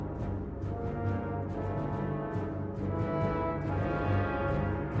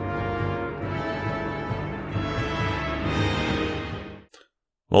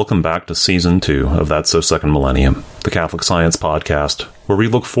Welcome back to Season 2 of That's So Second Millennium, the Catholic Science Podcast, where we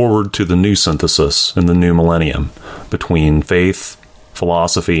look forward to the new synthesis in the new millennium between faith,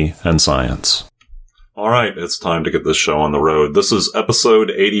 philosophy, and science. Alright, it's time to get this show on the road. This is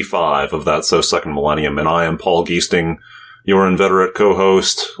episode 85 of That's So Second Millennium, and I am Paul Giesting, your inveterate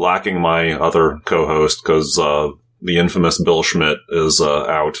co-host, lacking my other co-host, because the infamous Bill Schmidt is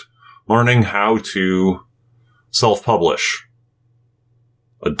out, learning how to self-publish.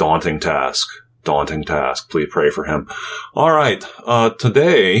 A daunting task. Please pray for him. Alright,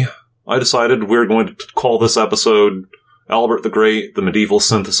 today I decided we're going to call this episode Albert the Great, the Medieval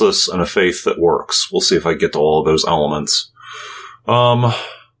Synthesis, and a Faith That Works. We'll see if I get to all of those elements. So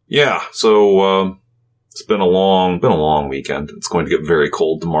it's been a long weekend. It's going to get very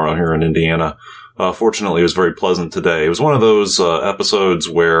cold tomorrow here in Indiana. Fortunately, it was very pleasant today. It was one of those episodes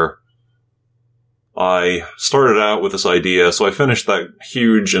where I started out with this idea, so I finished that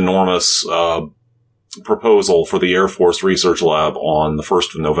huge, enormous proposal for the Air Force Research Lab on the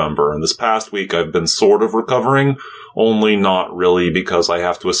 1st of November. And this past week, I've been sort of recovering, only not really because I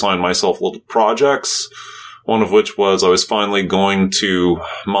have to assign myself little projects. One of which was I was finally going to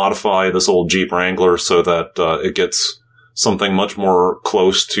modify this old Jeep Wrangler so that it gets something much more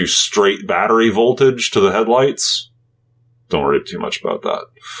close to straight battery voltage to the headlights. Don't worry too much about that.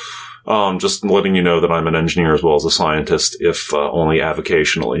 Just letting you know that I'm an engineer as well as a scientist, if only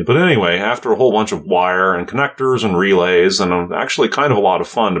avocationally. But anyway, after a whole bunch of wire and connectors and relays, and actually kind of a lot of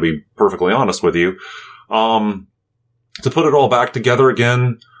fun, to be perfectly honest with you, to put it all back together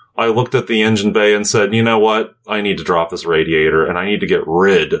again, I looked at the engine bay and said, you know what? I need to drop this radiator, and I need to get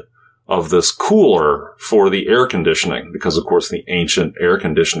rid of this cooler for the air conditioning, because, of course, the ancient air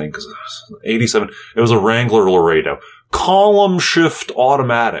conditioning, because it was 87, it was a Wrangler Laredo. Column shift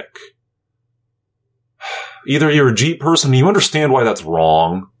automatic. Either you're a Jeep person and you understand why that's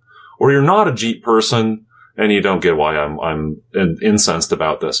wrong, or you're not a Jeep person and you don't get why I'm incensed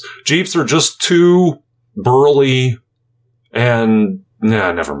about this. Jeeps are just too burly and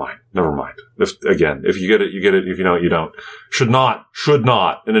never mind. If you get it, you get it. If you don't, you don't. Should not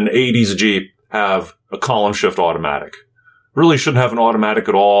in an 80s Jeep have a column shift automatic. Really shouldn't have an automatic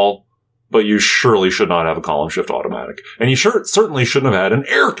at all. But you surely should not have a column shift automatic. And you certainly shouldn't have had an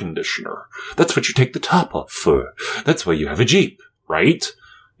air conditioner. That's what you take the top off for. That's why you have a Jeep, right?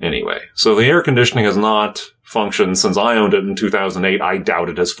 Anyway, so the air conditioning has not functioned since I owned it in 2008. I doubt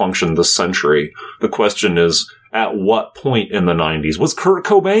it has functioned this century. The question is, at what point in the 90s was Kurt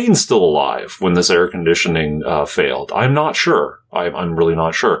Cobain still alive when this air conditioning failed? I'm not sure. I'm really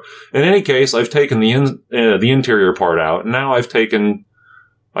not sure. In any case, I've taken the interior part out. Now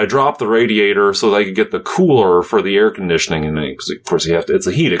I dropped the radiator so that I could get the cooler for the air conditioning. And of course, it's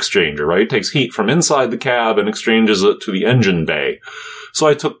a heat exchanger, right? It takes heat from inside the cab and exchanges it to the engine bay. So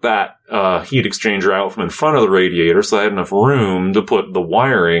I took that heat exchanger out from in front of the radiator so I had enough room to put the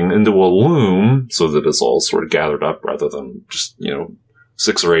wiring into a loom so that it's all sort of gathered up rather than just,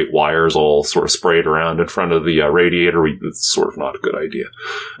 6 or 8 wires all sort of sprayed around in front of the radiator. It's sort of not a good idea.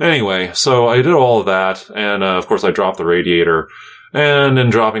 Anyway, so I did all of that. And of course, I dropped the radiator. And in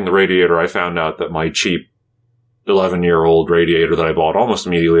dropping the radiator, I found out that my cheap 11-year-old radiator that I bought almost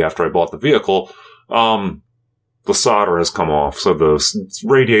immediately after I bought the vehicle, the solder has come off. So the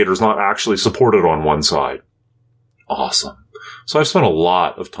radiator is not actually supported on one side. Awesome. So I've spent a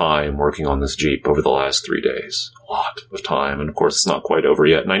lot of time working on this Jeep over the last 3 days. A lot of time. And of course, it's not quite over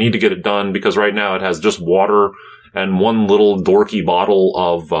yet. And I need to get it done because right now it has just water and one little dorky bottle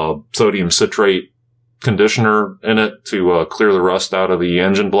of sodium citrate conditioner in it to clear the rust out of the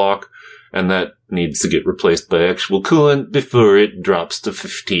engine block, and that needs to get replaced by actual coolant before it drops to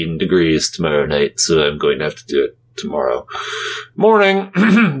 15 degrees tomorrow night, so I'm going to have to do it tomorrow morning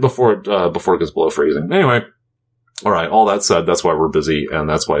before it gets below freezing. Anyway, all right, all that said, that's why we're busy, and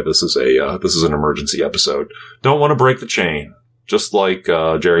that's why this is an emergency episode. Don't want to break the chain. Just like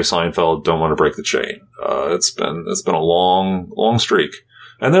Jerry Seinfeld, don't want to break the chain. It's been a long streak.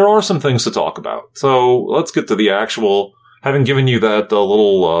 And there are some things to talk about. So let's get to the actual. Having given you that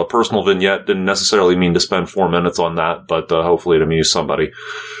little personal vignette didn't necessarily mean to spend 4 minutes on that, but hopefully it amused somebody.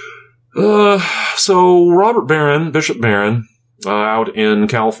 So Robert Barron, Bishop Barron, out in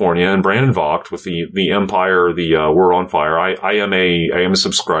California, and Brandon Vogt with the Empire, the Word on Fire. I am a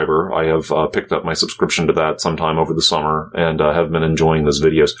subscriber. I have picked up my subscription to that sometime over the summer and have been enjoying those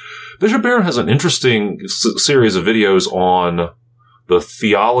videos. Bishop Barron has an interesting series of videos on the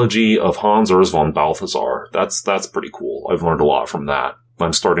theology of Hans Urs von Balthasar. That's pretty cool. I've learned a lot from that.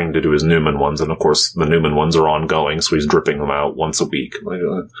 I'm starting to do his Newman ones, and of course the Newman ones are ongoing, so he's dripping them out once a week.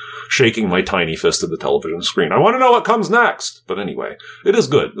 Shaking my tiny fist at the television screen. I want to know what comes next! But anyway, it is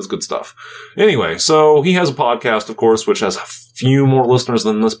good. It's good stuff. Anyway, so he has a podcast, of course, which has a few more listeners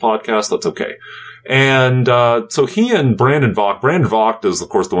than this podcast. That's okay. And so he and Brandon Vogt is, of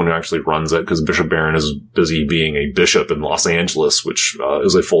course, the one who actually runs it, because Bishop Barron is busy being a bishop in Los Angeles, which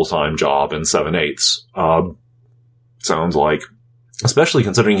is a full-time job in 7/8. Sounds like. Especially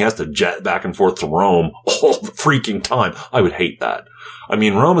considering he has to jet back and forth to Rome all the freaking time. I would hate that. I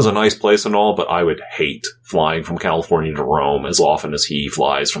mean, Rome is a nice place and all, but I would hate flying from California to Rome as often as he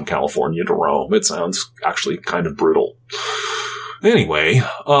flies from California to Rome. It sounds actually kind of brutal. Anyway,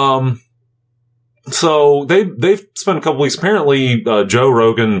 so they've spent a couple weeks. Apparently, Joe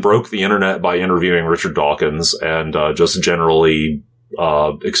Rogan broke the internet by interviewing Richard Dawkins and just generally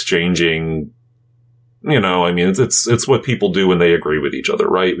exchanging. You know, I mean, it's what people do when they agree with each other,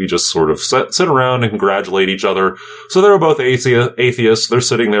 right? We just sort of sit around and congratulate each other. So they're both atheists. They're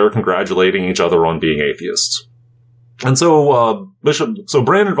sitting there congratulating each other on being atheists. And so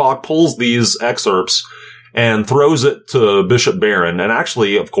Brandon Vogt pulls these excerpts and throws it to Bishop Barron. And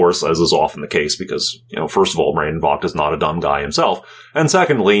actually, of course, as is often the case, because, you know, first of all, Brandon Vogt is not a dumb guy himself. And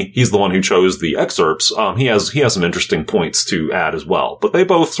secondly, he's the one who chose the excerpts. He has some interesting points to add as well. But they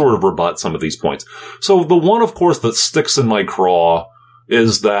both sort of rebut some of these points. So the one, of course, that sticks in my craw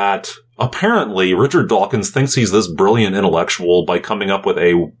is that apparently Richard Dawkins thinks he's this brilliant intellectual by coming up with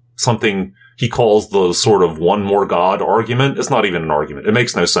something he calls the sort of one more God argument. It's not even an argument. It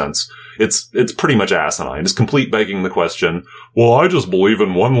makes no sense. It's pretty much asinine. It's complete begging the question, well, I just believe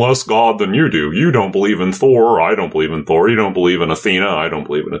in one less God than you do. You don't believe in Thor. I don't believe in Thor. You don't believe in Athena. I don't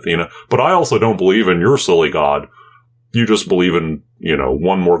believe in Athena. But I also don't believe in your silly God. You just believe in, you know,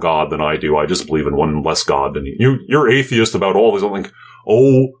 one more God than I do. I just believe in one less God than you. You're atheist about all these. I'm like,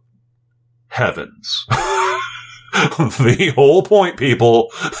 oh, heavens. The whole point, people,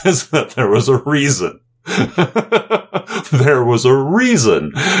 is that there was a reason. There was a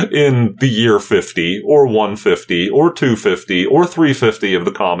reason in the year 50, or 150, or 250, or 350 of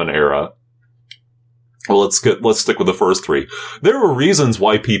the Common Era. Well, let's stick with the first three. There were reasons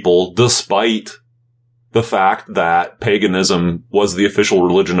why people, despite the fact that paganism was the official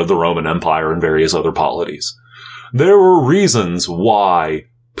religion of the Roman Empire and various other polities, there were reasons why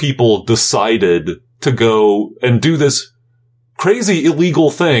people decided to go and do this crazy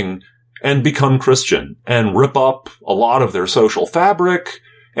illegal thing and become Christian and rip up a lot of their social fabric.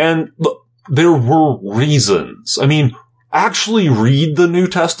 And look, there were reasons. I mean, actually read the New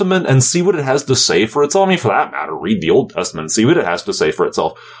Testament and see what it has to say for itself. I mean, for that matter, read the Old Testament and see what it has to say for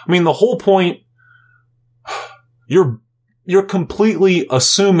itself. I mean, the whole point, you're completely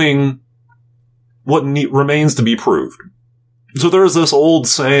assuming what remains to be proved. So there's this old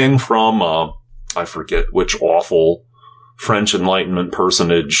saying from, I forget which awful French Enlightenment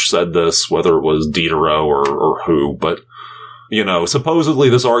personage said this, whether it was Diderot or who, but, you know, supposedly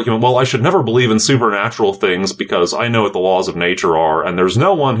this argument, well, I should never believe in supernatural things because I know what the laws of nature are, and there's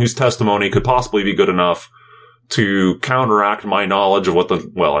no one whose testimony could possibly be good enough to counteract my knowledge of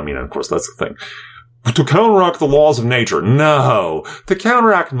well, I mean, of course, that's the thing. To counteract the laws of nature. No. To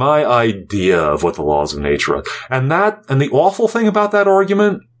counteract my idea of what the laws of nature are. And the awful thing about that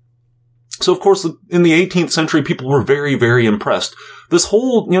argument, so, of course, in the 18th century, people were very, very impressed. This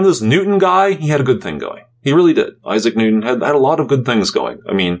whole, you know, this Newton guy, he had a good thing going. He really did. Isaac Newton had a lot of good things going.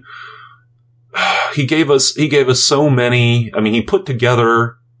 I mean, he gave us so many, I mean, he put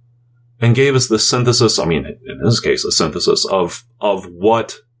together and gave us the synthesis, I mean, in his case, a synthesis of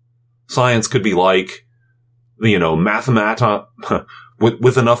what science could be like, you know,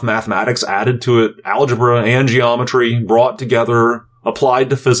 with enough mathematics added to it, algebra and geometry brought together, applied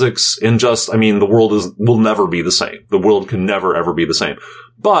to physics in just, I mean, the world will never be the same. The world can never, ever be the same.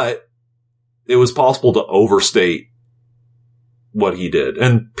 But it was possible to overstate what he did.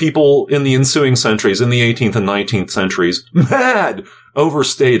 And people in the ensuing centuries, in the 18th and 19th centuries,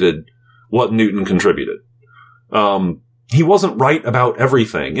 overstated what Newton contributed. He wasn't right about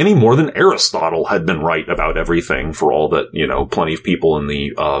everything, any more than Aristotle had been right about everything, for all that, you know, plenty of people in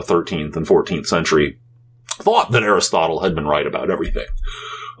the 13th and 14th century thought that Aristotle had been right about everything.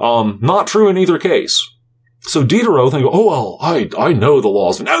 Not true in either case. So Diderot think, oh, well, I know the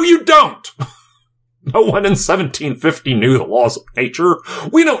laws. No, you don't! No one in 1750 knew the laws of nature.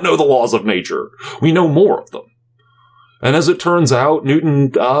 We don't know the laws of nature. We know more of them. And as it turns out,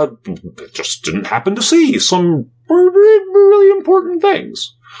 Newton just didn't happen to see some really important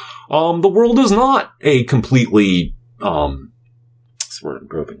things. The world is not a completely, what's the word I'm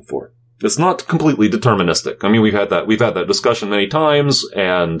groping for? It's not completely deterministic. I mean, we've had that discussion many times,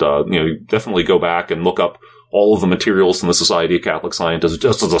 and, definitely go back and look up all of the materials from the Society of Catholic Scientists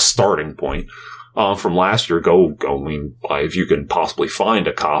just as a starting point. From last year, if you can possibly find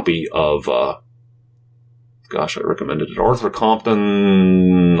a copy of, I recommended it. Arthur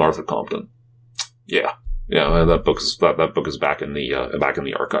Compton. Yeah. Yeah, that book is back in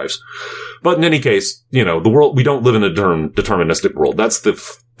the archives. But in any case, the world, we don't live in a deterministic world. That's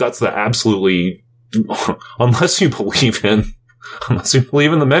the absolutely, unless you believe in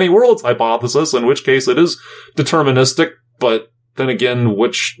the many worlds hypothesis, in which case it is deterministic, but then again,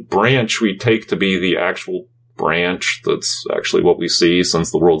 which branch we take to be the actual branch that's actually what we see, since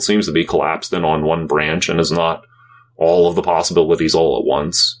the world seems to be collapsed in on one branch and is not all of the possibilities all at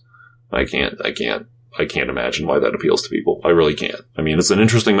once. I can't imagine why that appeals to people. I really can't. I mean, it's an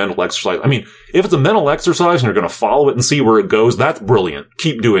interesting mental exercise. I mean, if it's a mental exercise and you're going to follow it and see where it goes, that's brilliant.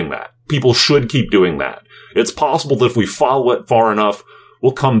 Keep doing that. People should keep doing that. It's possible that if we follow it far enough,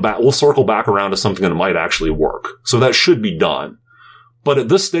 we'll circle back around to something that might actually work. So that should be done. But at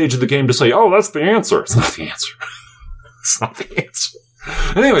this stage of the game to say, oh, that's the answer. It's not the answer. It's not the answer.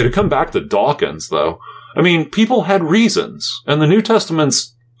 Anyway, to come back to Dawkins, though, I mean, people had reasons. And the New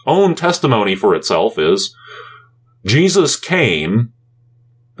Testament's own testimony for itself is Jesus came,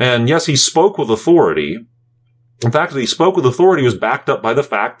 and yes, he spoke with authority. In fact, that he spoke with authority was backed up by the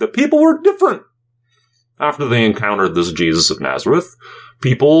fact that people were different after they encountered this Jesus of Nazareth.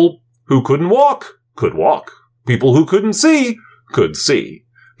 People who couldn't walk could walk. People who couldn't see could see.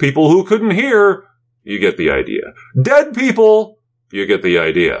 People who couldn't hear, you get the idea. Dead people, you get the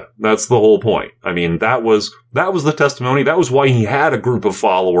idea. That's the whole point. I mean, that was the testimony. That was why he had a group of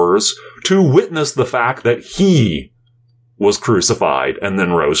followers to witness the fact that he was crucified and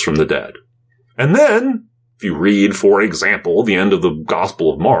then rose from the dead. And then, if you read, for example, the end of the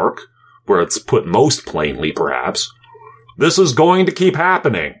Gospel of Mark, where it's put most plainly, perhaps, this is going to keep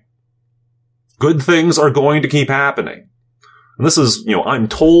happening. Good things are going to keep happening. And this is, I'm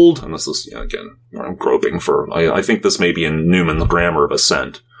told, and this is, again, I'm groping for, I think this may be in Newman, The Grammar of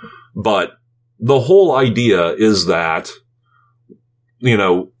Assent, but the whole idea is that,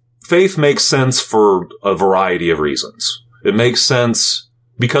 faith makes sense for a variety of reasons. It makes sense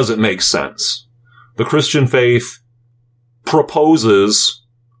because it makes sense. The Christian faith proposes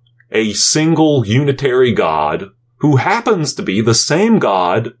a single unitary God who happens to be the same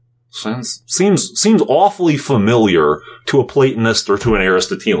God. Seems awfully familiar to a Platonist or to an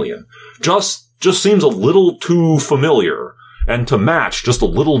Aristotelian. Just seems a little too familiar and to match just a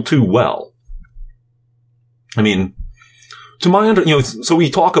little too well. I mean, to my so we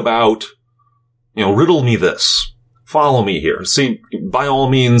talk about, riddle me this, follow me here. See, by all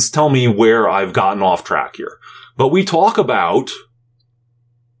means, tell me where I've gotten off track here. But we talk about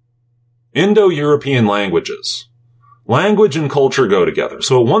Indo-European languages. Language and culture go together.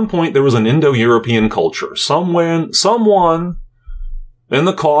 So at one point there was an Indo-European culture. Someone in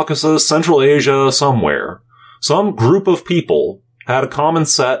the Caucasus, Central Asia, somewhere, some group of people had a common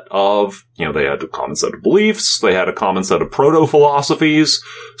set of, they had a common set of beliefs, they had a common set of proto-philosophies,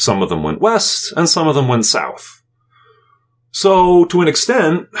 some of them went west, and some of them went south. So, to an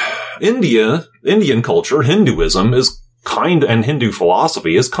extent, Indian culture, Hinduism, and Hindu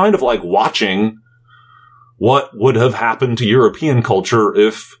philosophy is kind of like watching what would have happened to European culture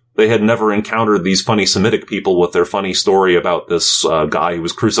if they had never encountered these funny Semitic people with their funny story about this guy who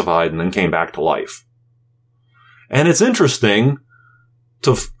was crucified and then came back to life. And it's interesting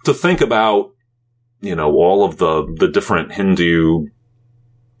to think about, all of the different Hindu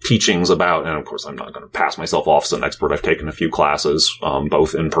teachings about, and of course I'm not going to pass myself off as an expert. I've taken a few classes,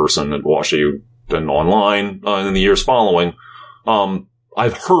 both in person at WashU and online in the years following.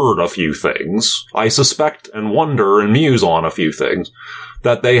 I've heard a few things. I suspect and wonder and muse on a few things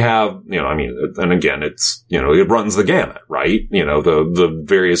that they have, and again, it's, it runs the gamut, right? The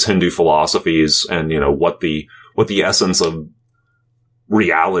various Hindu philosophies and, what the essence of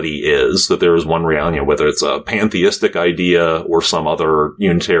reality is, that there is one reality, whether it's a pantheistic idea or some other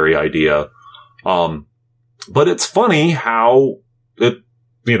unitary idea. But it's funny how it,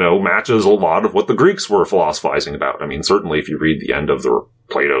 matches a lot of what the Greeks were philosophizing about. I mean, certainly if you read the end of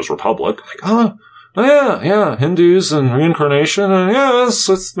Plato's Republic, yeah, Hindus and reincarnation, and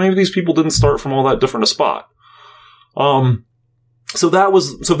maybe these people didn't start from all that different a spot. So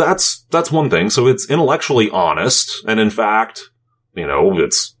that's one thing. So it's intellectually honest, and in fact,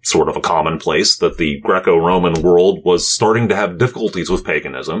 it's sort of a commonplace that the Greco-Roman world was starting to have difficulties with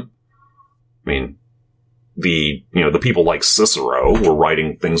paganism. I mean, the people like Cicero were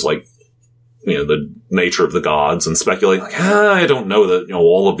writing things like the nature of the gods and speculating, like, I don't know that,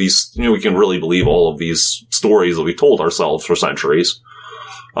 all of these, we can really believe all of these stories that we told ourselves for centuries.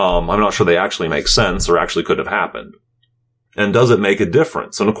 I'm not sure they actually make sense or actually could have happened. And does it make a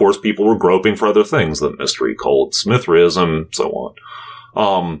difference? And of course, people were groping for other things, the mystery cults, Mithraism, so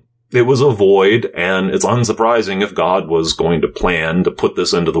on. It was a void, and it's unsurprising if God was going to plan to put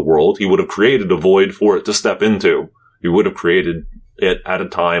this into the world. He would have created a void for it to step into. He would have created it at a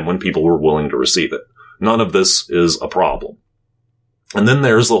time when people were willing to receive it. None of this is a problem. And then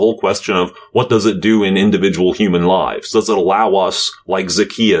there's the whole question of what does it do in individual human lives? Does it allow us, like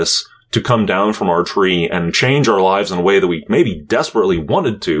Zacchaeus, to come down from our tree and change our lives in a way that we maybe desperately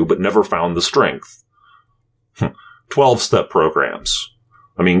wanted to, but never found the strength? 12-step programs.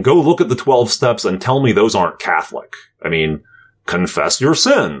 I mean, go look at the 12 steps and tell me those aren't Catholic. I mean, confess your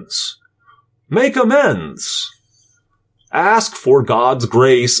sins. Make amends. Ask for God's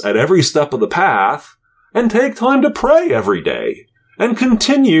grace at every step of the path, and take time to pray every day. And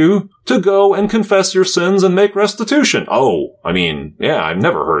continue to go and confess your sins and make restitution. Oh, I mean, yeah, I've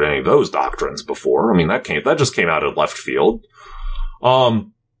never heard any of those doctrines before. I mean, that just came out of left field.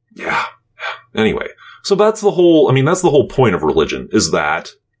 Yeah. Anyway. So that's the whole point of religion, is that,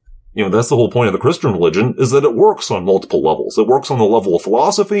 that's the whole point of the Christian religion, is that it works on multiple levels. It works on the level of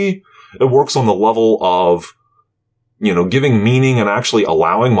philosophy. It works on the level of, giving meaning and actually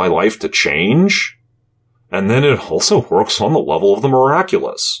allowing my life to change. And then it also works on the level of the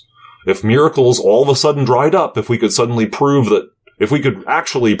miraculous. If miracles all of a sudden dried up, if we could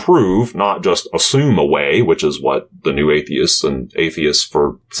actually prove, not just assume away, which is what the new atheists and atheists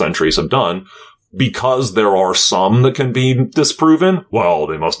for centuries have done, because there are some that can be disproven, well,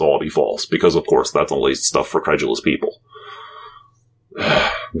 they must all be false, because of course that's only stuff for credulous people.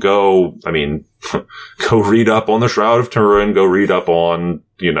 Go read up on the Shroud of Turin, go read up on,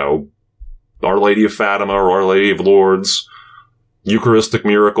 Our Lady of Fatima or Our Lady of Lourdes, Eucharistic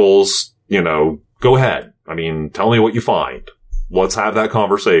miracles, go ahead. Tell me what you find. Let's have that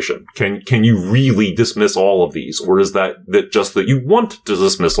conversation. Can you really dismiss all of these? Or is that just that you want to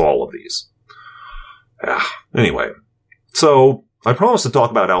dismiss all of these? Anyway, so I promised to talk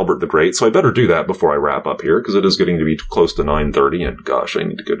about Albert the Great, so I better do that before I wrap up here, because it is getting to be close to 9:30, and gosh, I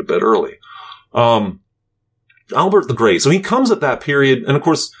need to go to bed early. Albert the Great. So he comes at that period, and of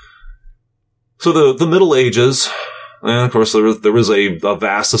course, so the Middle Ages, and of course there was a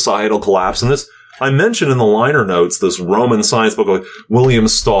vast societal collapse, and this, I mentioned in the liner notes, this Roman science book by William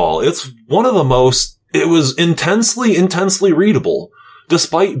Stahl. It's one of the most, it was intensely readable,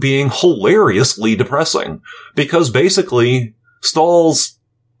 despite being hilariously depressing. Because basically, Stahl's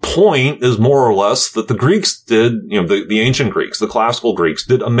point is more or less that the Greeks did, the ancient Greeks, the classical Greeks,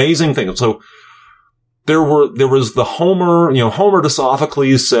 did amazing things. So there was the Homer to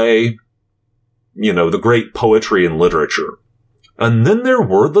Sophocles say, the great poetry and literature. And then there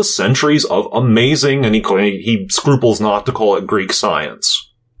were the centuries of amazing, and he scruples not to call it Greek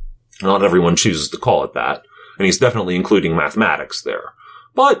science. Not everyone chooses to call it that. And he's definitely including mathematics there.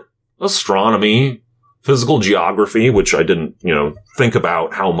 But astronomy, physical geography, which I didn't, think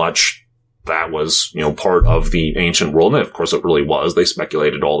about how much that was, part of the ancient world. And of course it really was. They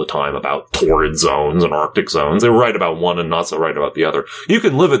speculated all the time about torrid zones and Arctic zones. They were right about one and not so right about the other. You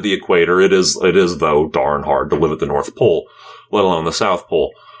can live at the equator. It is though darn hard to live at the North Pole, let alone the South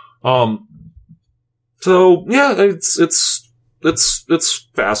Pole. So yeah, it's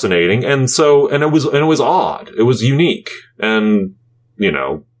fascinating. And it was odd. It was unique. And,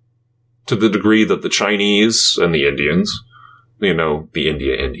 to the degree that the Chinese and the Indians, the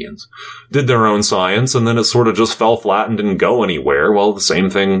India Indians, did their own science, and then it sort of just fell flat and didn't go anywhere. Well, the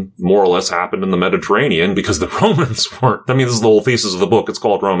same thing more or less happened in the Mediterranean, because the Romans weren't, this is the whole thesis of the book, it's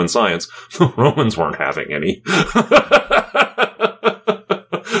called Roman Science. The Romans weren't having any.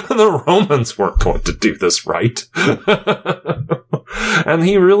 The Romans weren't going to do this right. And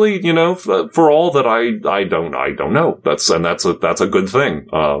he really, for all that I don't know. That's a good thing.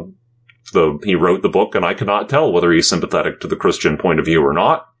 He wrote the book, and I cannot tell whether he's sympathetic to the Christian point of view or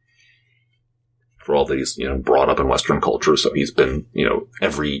not. For all that he's, brought up in Western culture, so he's been,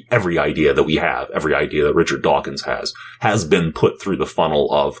 every idea that we have, every idea that Richard Dawkins has been put through the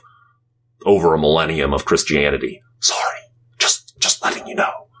funnel of over a millennium of Christianity. Sorry, just letting you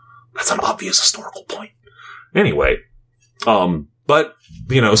know. That's an obvious historical point. Anyway, but,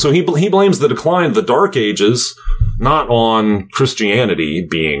 so he blames the decline of the Dark Ages not on Christianity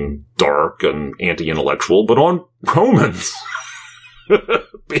being dark and anti-intellectual, but on Romans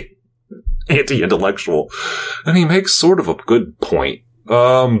being anti-intellectual. And he makes sort of a good point.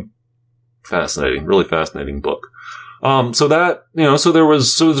 Fascinating, really fascinating book. So there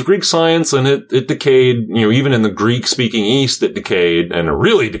was Greek science, and it decayed, even in the Greek-speaking East, it decayed, and it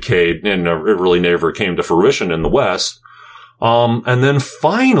really decayed, and it really never came to fruition in the West. And then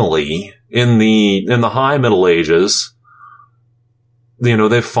finally, in the High Middle Ages,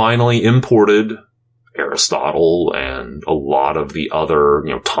 they finally imported Aristotle and a lot of the other,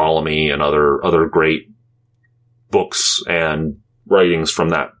 Ptolemy and other great books and writings from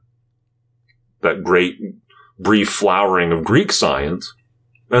that great brief flowering of Greek science.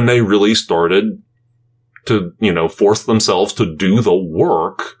 And they really started to, force themselves to do the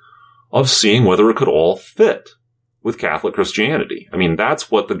work of seeing whether it could all fit with Catholic Christianity. I mean, that's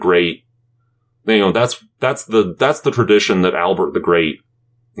what the great, that's the tradition that Albert the Great,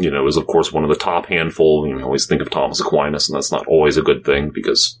 is of course one of the top handful. You always think of Thomas Aquinas, and that's not always a good thing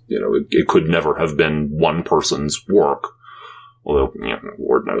because, it could never have been one person's work. Although,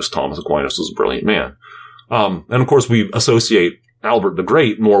 Lord knows Thomas Aquinas was a brilliant man. And of course we associate Albert the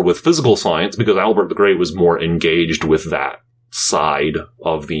Great more with physical science because Albert the Great was more engaged with that side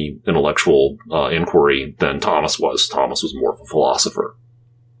of the intellectual inquiry than Thomas was. Thomas was more of a philosopher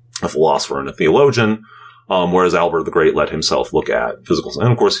and a theologian. Whereas Albert the Great let himself look at physical science.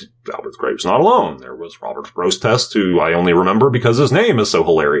 And of course, Albert the Great was not alone. There was Robert of Grosseteste, who I only remember because his name is so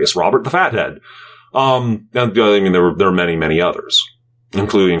hilarious, Robert the Fathead. And there were many, many others,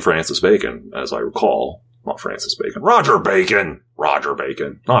 including Francis Bacon, as I recall. Not Francis Bacon. Roger Bacon!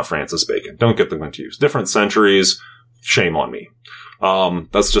 Not Francis Bacon. Don't get them confused. Different centuries. Shame on me.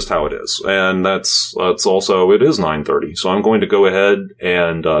 That's just how it is. And that's also, it is 9:30. So I'm going to go ahead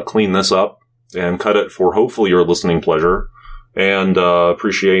and clean this up and cut it for hopefully your listening pleasure, and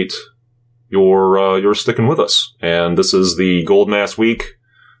appreciate your sticking with us. And this is the Gold Mass week.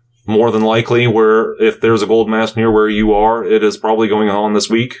 More than likely, where if there's a Gold Mass near where you are, it is probably going on this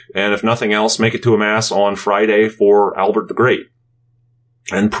week. And if nothing else, make it to a Mass on Friday for Albert the Great.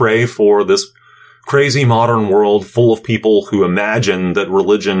 And pray for this crazy modern world full of people who imagine that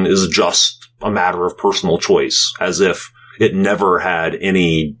religion is just a matter of personal choice, as if it never had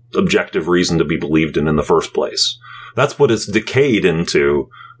any objective reason to be believed in the first place. That's what it's decayed into.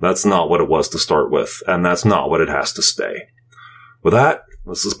 That's not what it was to start with, and that's not what it has to stay. With that,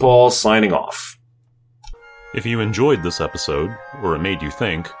 this is Paul signing off. If you enjoyed this episode, or it made you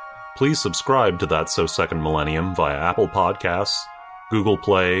think, please subscribe to That's So Second Millennium via Apple Podcasts, Google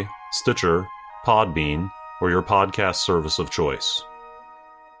Play, Stitcher, Podbean, or your podcast service of choice.